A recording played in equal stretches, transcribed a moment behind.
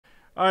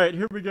All right,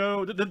 here we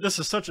go. This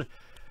is such a...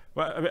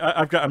 Well, I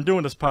mean, I'm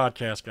doing this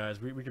podcast,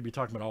 guys. We could be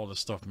talking about all this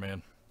stuff,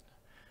 man.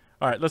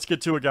 All right, let's get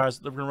to it, guys.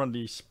 We're going to run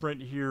the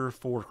sprint here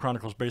for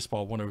Chronicles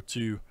Baseball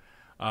 102.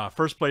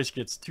 First place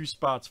gets 2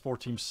 spots. 4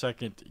 teams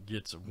second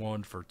gets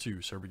 1 for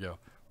 2. So here we go.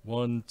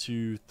 1,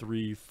 2,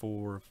 3,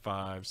 4,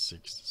 5,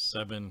 6,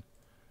 7.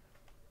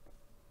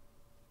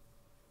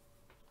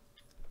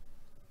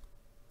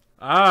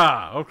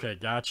 Ah, okay,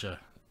 gotcha.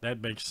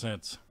 That makes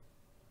sense.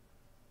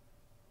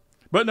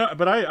 But no,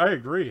 but I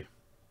agree.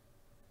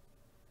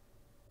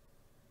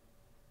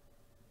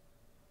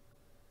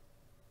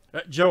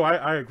 Joe,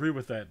 I agree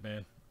with that,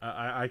 man.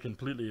 I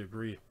completely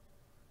agree.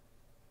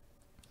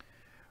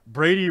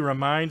 Brady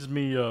reminds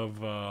me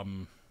of, I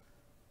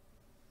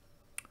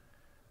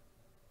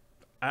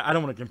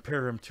don't want to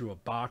compare him to a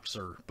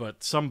boxer,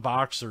 but some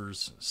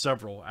boxers,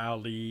 several,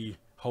 Ali,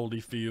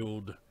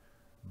 Holyfield,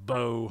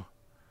 Bo,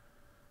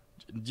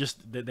 just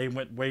they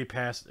went way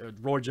past,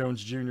 Roy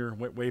Jones Jr.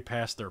 went way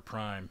past their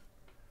prime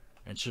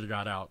and should have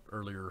got out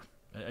earlier.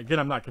 Again,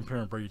 I'm not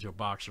comparing Brady to a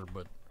boxer,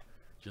 but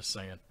just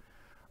saying.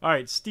 All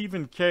right,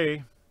 Stephen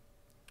K.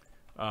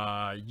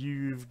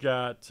 You've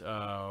got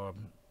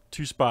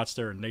 2 spots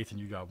there, and Nathan,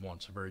 you got 1,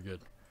 so very good.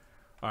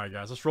 All right,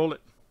 guys, let's roll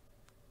it.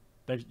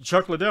 Thank you.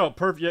 Chuck Liddell,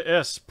 perfect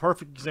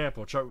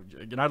example. Chuck,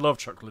 and I love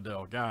Chuck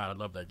Liddell. God, I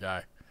love that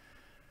guy.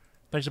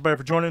 Thanks, everybody,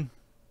 for joining.